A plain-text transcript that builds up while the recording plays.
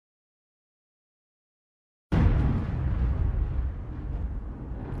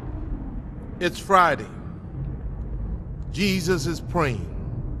It's Friday. Jesus is praying.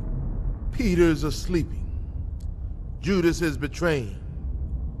 Peter's asleep. Judas is betraying.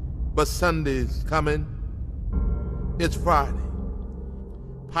 But Sunday's coming. It's Friday.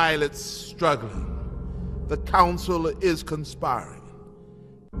 Pilate's struggling. The council is conspiring.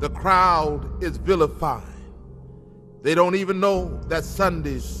 The crowd is vilifying. They don't even know that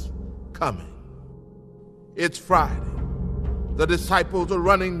Sunday's coming. It's Friday. The disciples are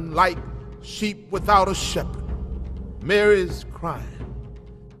running like sheep without a shepherd. Mary's crying.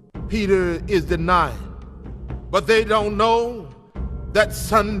 Peter is denying. But they don't know that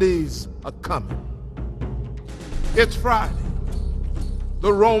Sundays are coming. It's Friday.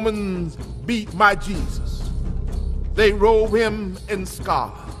 The Romans beat my Jesus. They robe him in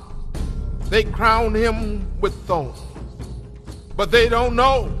scarlet. They crown him with thorns. But they don't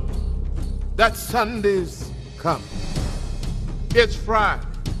know that Sunday's coming. It's Friday.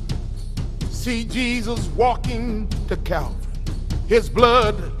 See Jesus walking to Calvary. His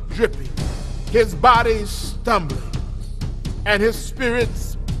blood dripping. His body stumbling. And his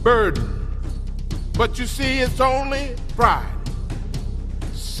spirit's burdened. But you see, it's only Friday.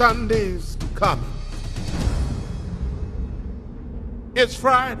 Sunday's coming. It's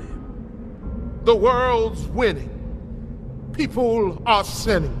Friday. The world's winning. People are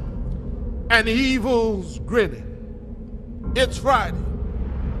sinning. And evil's grinning. It's Friday.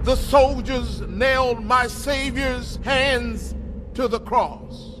 The soldiers nailed my Savior's hands to the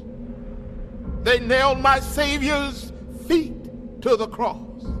cross. They nailed my Savior's feet to the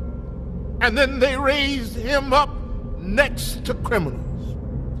cross. And then they raised him up next to criminals.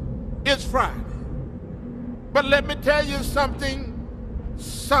 It's Friday. But let me tell you something.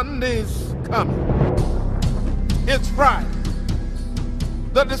 Sunday's coming. It's Friday.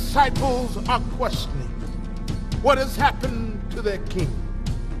 The disciples are questioning what has happened to their king.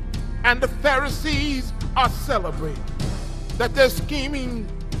 And the Pharisees are celebrating that their scheming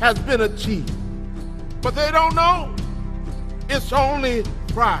has been achieved. But they don't know it's only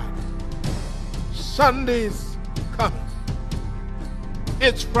Friday. Sunday's coming.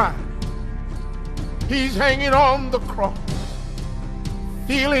 It's Friday. He's hanging on the cross,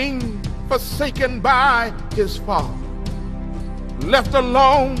 feeling forsaken by his Father, left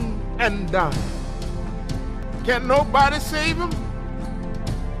alone and dying. Can nobody save him?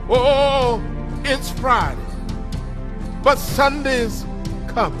 Oh, it's Friday, but Sunday's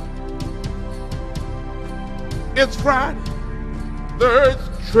coming. It's Friday. The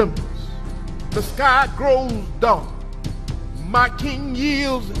earth trembles. The sky grows dark. My King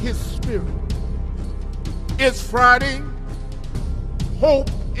yields his spirit. It's Friday. Hope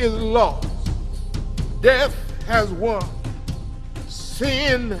is lost. Death has won.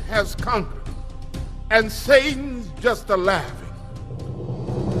 Sin has conquered. And Satan's just a laughing.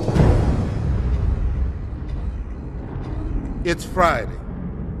 It's Friday.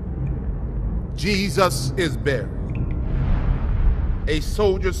 Jesus is buried. A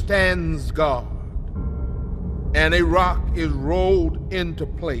soldier stands guard, and a rock is rolled into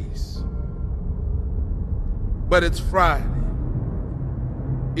place. But it's Friday.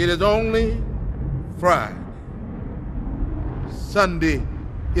 It is only Friday. Sunday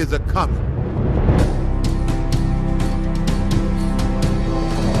is a coming.